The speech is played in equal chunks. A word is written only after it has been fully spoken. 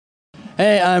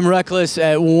Hey, I'm Reckless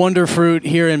at Wonderfruit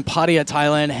here in Pattaya,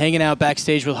 Thailand, hanging out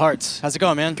backstage with Hearts. How's it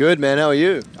going, man? Good, man. How are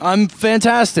you? I'm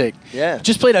fantastic. Yeah.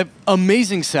 Just played an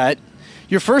amazing set.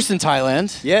 You're first in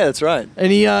Thailand. Yeah, that's right.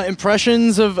 Any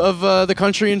impressions of the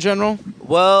country in general?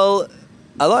 Well,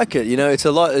 I like it. You know, it's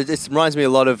a lot. It reminds me a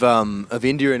lot of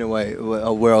India in a way,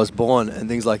 where I was born and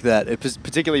things like that.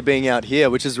 Particularly being out here,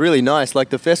 which is really nice. Like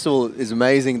the festival is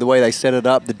amazing. The way they set it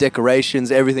up, the decorations,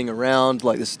 everything around,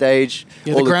 like the stage.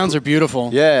 Yeah, the grounds are beautiful.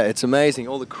 Yeah, it's amazing.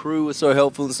 All the crew was so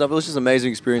helpful and stuff. It was just an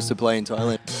amazing experience to play in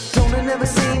Thailand. Don't it never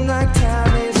seem like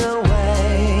time is a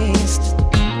waste?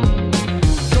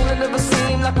 Don't it never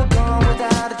seem like we're gone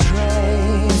without a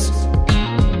trace?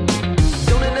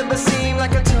 Don't it never seem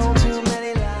like I told too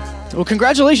many lies? Well,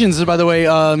 congratulations, by the way,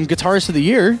 Guitarist of the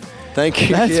Year. Thank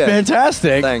you. That's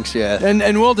fantastic. Thanks, yeah.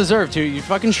 And well deserved, too. You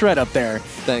fucking shred up there.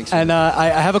 Thanks. And I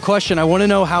have a question. I want to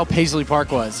know how Paisley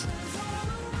Park was.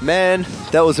 Man,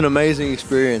 that was an amazing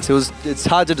experience. It's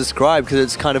hard to describe because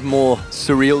it's kind of more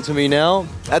surreal to me now.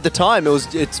 At the time,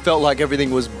 it felt like everything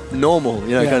was normal,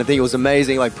 you know, kind of thing. It was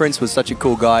amazing. Like Prince was such a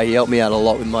cool guy. He helped me out a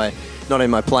lot with not only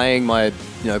my playing, my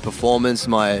performance,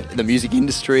 the music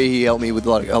industry. He helped me with a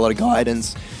lot of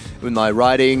guidance with my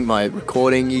writing, my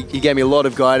recording. He gave me a lot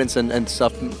of guidance and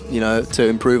stuff, to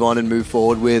improve on and move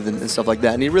forward with and stuff like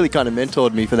that. And he really kind of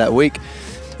mentored me for that week.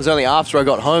 It was only after I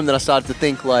got home that I started to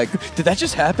think like, did that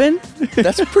just happen?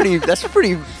 That's pretty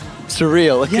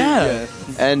surreal. Yeah.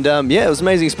 And it was an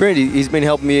amazing experience. He's been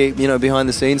helping me, behind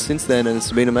the scenes since then, and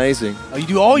it's been amazing. Oh, you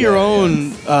do all your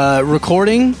own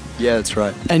recording? Yeah, that's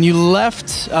right. And you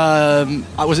left,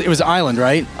 it was Island,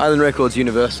 right? Island Records,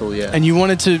 Universal, yeah. And you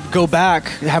wanted to go back,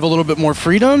 have a little bit more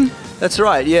freedom? That's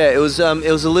right, yeah. It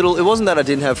wasn't that I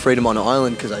didn't have freedom on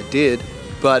Island, because I did.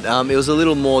 But it was a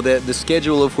little more that the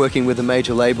schedule of working with a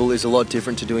major label is a lot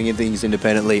different to doing things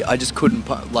independently. I just couldn't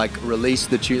release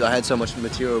the tune. I had so much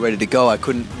material ready to go. I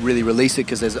couldn't really release it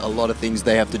because there's a lot of things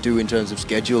they have to do in terms of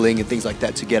scheduling and things like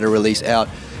that to get a release out.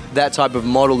 That type of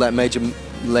model, that major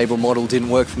label model, didn't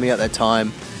work for me at that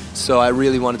time. So I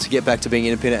really wanted to get back to being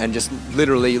independent and just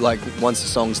literally, once the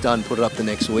song's done, put it up the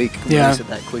next week, release it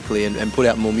that quickly and put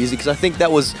out more music. Because I think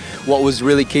that was what was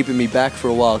really keeping me back for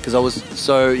a while, because I was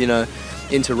so,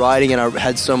 into writing and I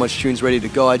had so much tunes ready to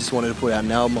go. I just wanted to put out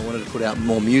an album. I wanted to put out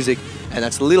more music, and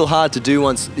that's a little hard to do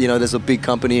once there's a big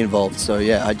company involved. So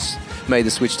yeah, I just made the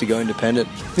switch to go independent.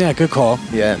 Yeah, good call.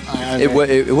 Yeah, it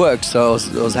worked. So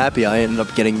I was happy. I ended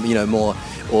up getting more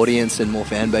audience and more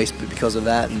fan base because of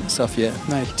that and stuff. Yeah.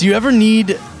 Nice. Do you ever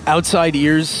need outside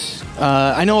ears?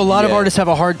 I know a lot of artists have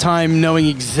a hard time knowing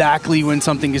exactly when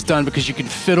something is done because you can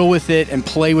fiddle with it and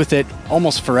play with it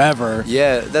almost forever.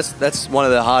 Yeah, that's one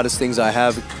of the hardest things I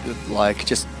have,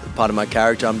 just part of my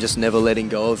character. I'm just never letting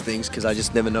go of things because I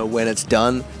just never know when it's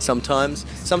done sometimes.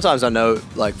 Sometimes I know,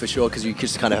 for sure, because you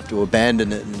just kind of have to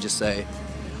abandon it and just say,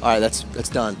 all right, that's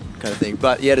done, kind of thing.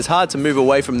 But yeah, it's hard to move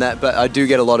away from that. But I do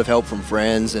get a lot of help from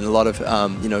friends and a lot of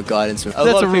guidance. A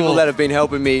lot of people that have been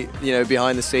helping me,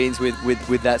 behind the scenes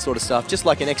with that sort of stuff. Just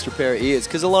like an extra pair of ears,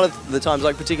 because a lot of the times,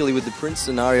 particularly with the Prince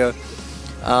scenario,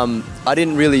 I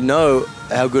didn't really know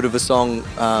how good of a song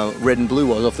Red and Blue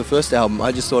was off the first album.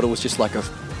 I just thought it was just like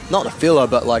not a filler,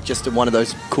 but just one of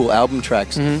those cool album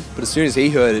tracks. But as soon as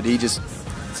he heard it, he just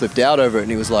flipped out over it,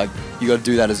 and he was like, "You got to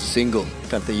do that as a single,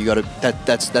 kind of thing. You got to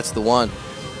that's the one."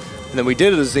 And then we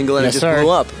did it as a single, and it just blew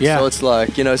up. Yeah. So it's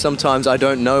like, sometimes I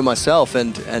don't know myself,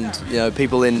 and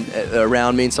people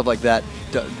around me and stuff like that.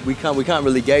 We can't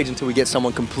really gauge until we get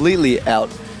someone completely out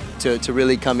to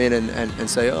really come in and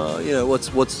say, oh,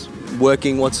 what's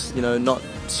working, what's not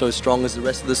so strong as the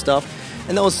rest of the stuff.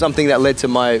 And that was something that led to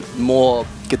my more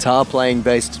guitar playing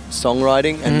based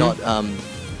songwriting and not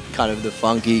kind of the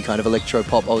funky kind of electro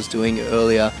pop I was doing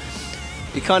earlier.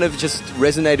 It kind of just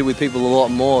resonated with people a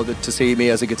lot more to see me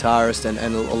as a guitarist and a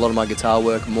lot of my guitar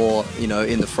work more,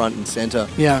 in the front and center.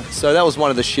 Yeah. So that was one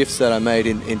of the shifts that I made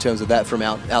in terms of that from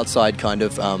outside kind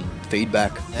of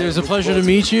feedback. It was a pleasure to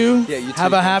meet you. Yeah, you too.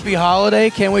 Have a happy holiday.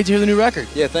 Can't wait to hear the new record.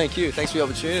 Yeah, thank you. Thanks for the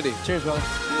opportunity. Cheers, brother.